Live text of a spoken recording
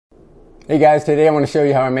Hey guys, today I want to show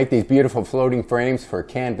you how I make these beautiful floating frames for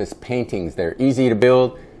canvas paintings. They're easy to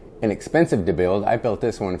build, inexpensive to build. I built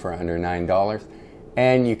this one for under $9,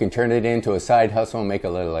 and you can turn it into a side hustle and make a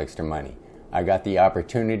little extra money. I got the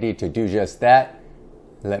opportunity to do just that.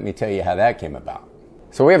 Let me tell you how that came about.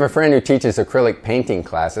 So we have a friend who teaches acrylic painting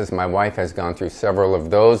classes. My wife has gone through several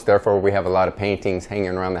of those, therefore we have a lot of paintings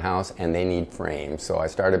hanging around the house and they need frames. So I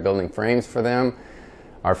started building frames for them.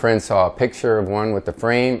 Our friend saw a picture of one with the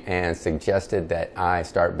frame and suggested that I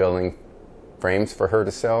start building frames for her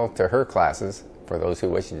to sell to her classes for those who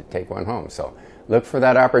wish to take one home. So look for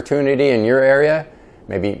that opportunity in your area.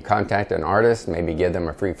 Maybe contact an artist, maybe give them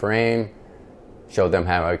a free frame, show them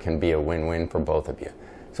how it can be a win-win for both of you.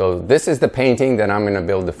 So this is the painting that I'm going to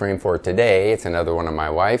build the frame for today. It's another one of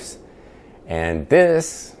my wife's. And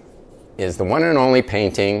this is the one and only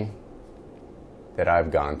painting that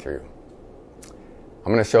I've gone through.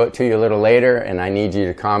 I'm going to show it to you a little later, and I need you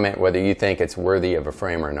to comment whether you think it's worthy of a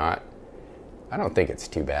frame or not. I don't think it's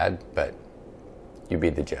too bad, but you be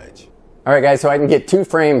the judge. Alright guys, so I can get two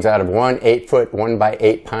frames out of one 8-foot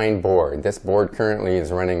 1x8 pine board. This board currently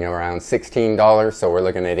is running around $16, so we're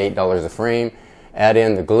looking at $8 a frame. Add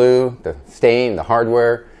in the glue, the stain, the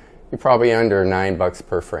hardware, you're probably under $9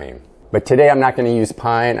 per frame. But today I'm not going to use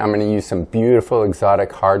pine, I'm going to use some beautiful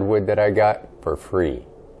exotic hardwood that I got for free.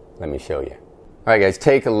 Let me show you. Alright guys,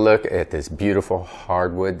 take a look at this beautiful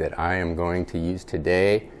hardwood that I am going to use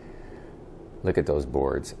today. Look at those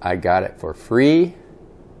boards. I got it for free.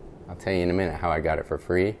 I'll tell you in a minute how I got it for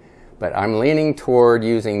free. But I'm leaning toward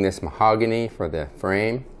using this mahogany for the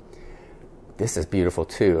frame. This is beautiful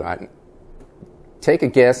too. Take a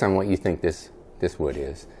guess on what you think this wood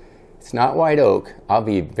is. It's not white oak. I'll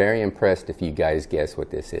be very impressed if you guys guess what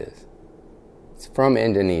this is. It's from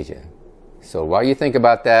Indonesia. So while you think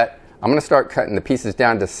about that, I'm going to start cutting the pieces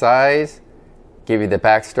down to size, give you the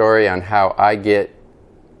backstory on how I get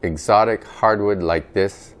exotic hardwood like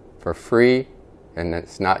this for free, and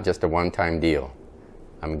it's not just a one-time deal.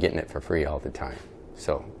 I'm getting it for free all the time.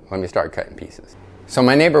 So let me start cutting pieces. So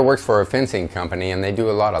my neighbor works for a fencing company and they do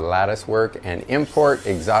a lot of lattice work and import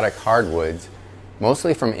exotic hardwoods,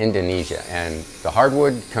 mostly from Indonesia. And the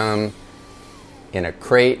hardwood come in a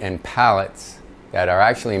crate and pallets that are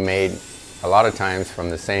actually made a lot of times from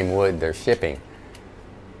the same wood they're shipping.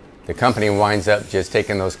 The company winds up just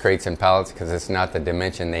taking those crates and pallets because it's not the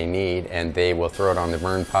dimension they need, and they will throw it on the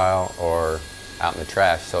burn pile or out in the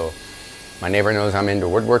trash. So my neighbor knows I'm into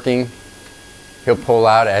woodworking. He'll pull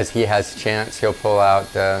out, as he has a chance, he'll pull out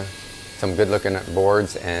some good looking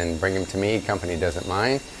boards and bring them to me. The company doesn't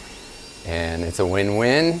mind. And it's a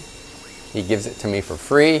win-win. He gives it to me for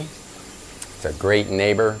free. It's a great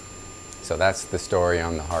neighbor. So that's the story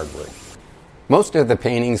on the hardwood. Most of the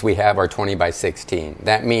paintings we have are 20 by 16.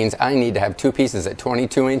 That means I need to have two pieces at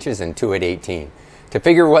 22 inches and two at 18. To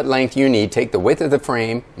figure what length you need, take the width of the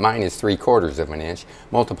frame, mine is 3/4 of an inch,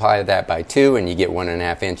 multiply that by 2 and you get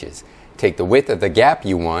 1.5 inches. Take the width of the gap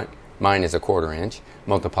you want, mine is 1/4 inch,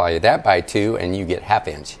 multiply that by 2 and you get 1/2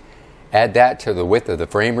 inch. Add that to the width of the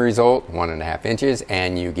frame result, 1.5 inches,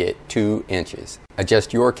 and you get 2 inches.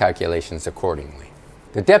 Adjust your calculations accordingly.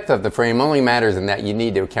 The depth of the frame only matters in that you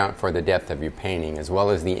need to account for the depth of your painting as well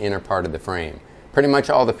as the inner part of the frame. Pretty much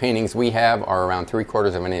all the paintings we have are around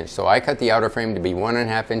 3/4 of an inch. So I cut the outer frame to be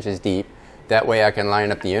 1.5 inches deep. That way I can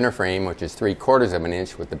line up the inner frame, which is 3/4 of an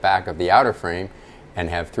inch, with the back of the outer frame and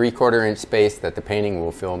have 3/4 inch space that the painting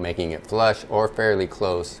will fill, making it flush or fairly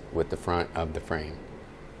close with the front of the frame.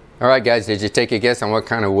 Alright guys, did you take a guess on what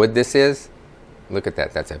kind of wood this is? Look at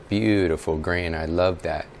that, that's a beautiful grain. I love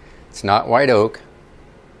that. It's not white oak.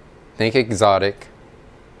 Think exotic.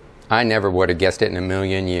 I never would have guessed it in a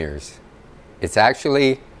million years. It's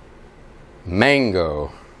actually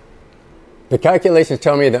mango. The calculations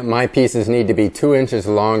tell me that my pieces need to be 2 inches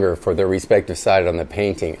longer for their respective side on the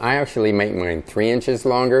painting. I actually make mine 3 inches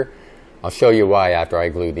longer. I'll show you why after I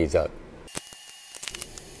glue these up.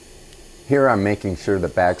 Here I'm making sure the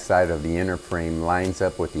back side of the inner frame lines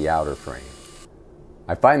up with the outer frame.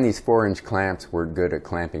 I find these 4-inch clamps work good at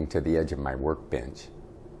clamping to the edge of my workbench.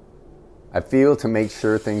 I feel to make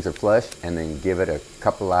sure things are flush and then give it a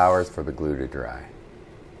couple hours for the glue to dry.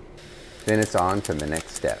 Then it's on to the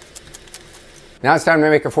next step. Now it's time to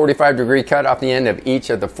make a 45-degree cut off the end of each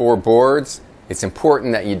of the 4 boards. It's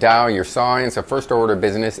important that you dial your saw in, so first order of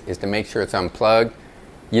business is to make sure it's unplugged.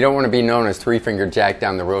 You don't want to be known as 3-finger Jack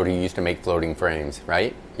down the road who used to make floating frames,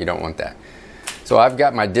 right? You don't want that. So I've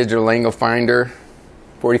got my digital angle finder,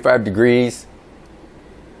 45 degrees.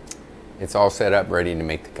 It's all set up, ready to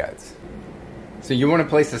make the cuts. So you want to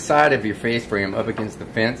place the side of your face frame up against the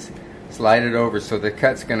fence slide it over so the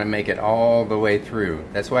cut's going to make it all the way through.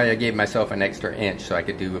 That's why I gave myself an extra inch, so I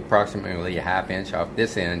could do approximately a ½ inch off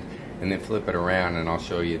this end and then flip it around, and I'll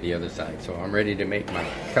show you the other side. So I'm ready to make my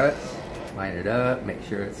cuts. Line it up, make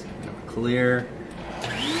sure it's clear.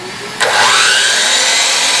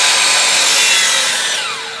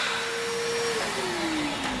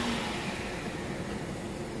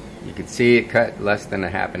 You can see it cut less than a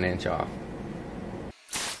 ½ inch off.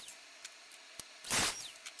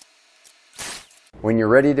 When you're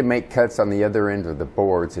ready to make cuts on the other end of the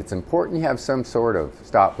boards, it's important you have some sort of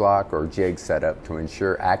stop block or jig set up to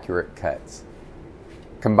ensure accurate cuts.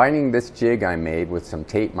 Combining this jig I made with some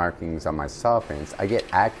tape markings on my saw pins, I get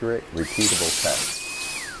accurate, repeatable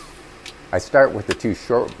cuts. I start with the 2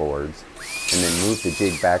 short boards and then move the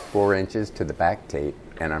jig back 4 inches to the back tape,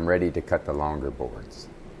 and I'm ready to cut the longer boards.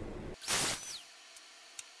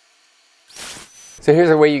 So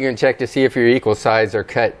here's a way you can check to see if your equal sides are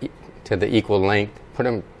cut to the equal length. Put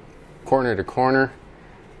them corner to corner.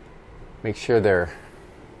 Make sure they're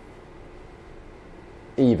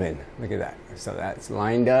even. Look at that. So that's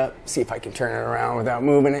lined up. See if I can turn it around without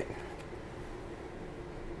moving it.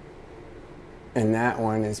 And that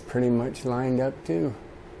one is pretty much lined up too.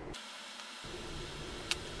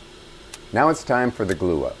 Now it's time for the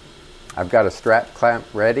glue up. I've got a strap clamp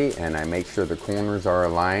ready, and I make sure the corners are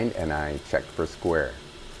aligned, and I check for square.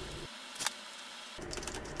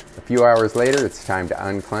 A few hours later, it's time to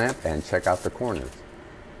unclamp and check out the corners.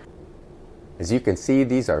 As you can see,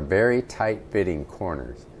 these are very tight fitting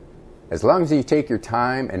corners. As long as you take your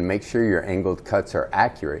time and make sure your angled cuts are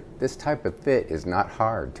accurate, this type of fit is not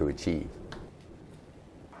hard to achieve.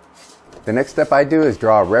 The next step I do is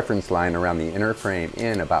draw a reference line around the inner frame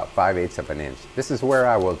in about 5/8 of an inch. This is where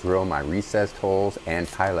I will drill my recessed holes and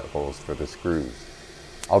pilot holes for the screws.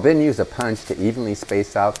 I'll then use a punch to evenly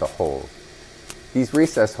space out the holes. These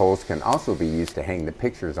recessed holes can also be used to hang the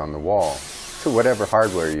pictures on the wall, to whatever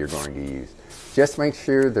hardware you're going to use. Just make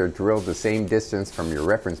sure they're drilled the same distance from your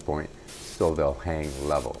reference point so they'll hang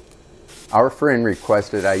level. Our friend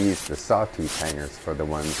requested I use the sawtooth hangers for the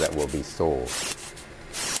ones that will be sold.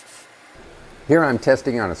 Here I'm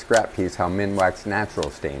testing on a scrap piece how Minwax natural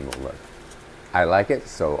stain will look. I like it,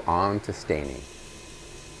 so on to staining.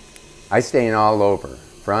 I stain all over,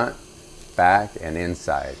 front, back, and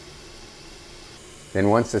inside. Then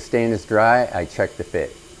once the stain is dry, I check the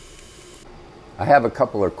fit. I have a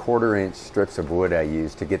couple of 1/4 inch strips of wood I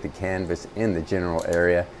use to get the canvas in the general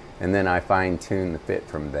area, and then I fine tune the fit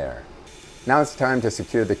from there. Now it's time to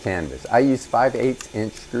secure the canvas. I use 5/8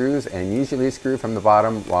 inch screws and usually screw from the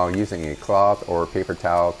bottom while using a cloth or paper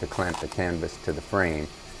towel to clamp the canvas to the frame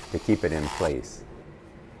to keep it in place.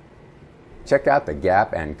 Check out the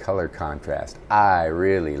gap and color contrast. I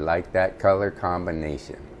really like that color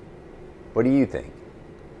combination. What do you think?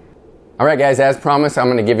 Alright guys, as promised, I'm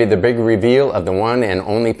going to give you the big reveal of the one and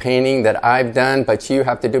only painting that I've done, but you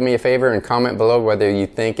have to do me a favor and comment below whether you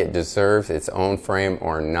think it deserves its own frame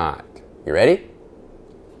or not. You ready?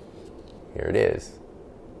 Here it is.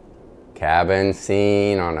 Cabin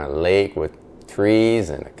scene on a lake with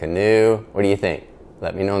trees and a canoe. What do you think?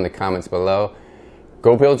 Let me know in the comments below.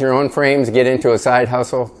 Go build your own frames, get into a side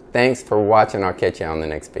hustle. Thanks for watching. I'll catch you on the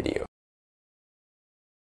next video.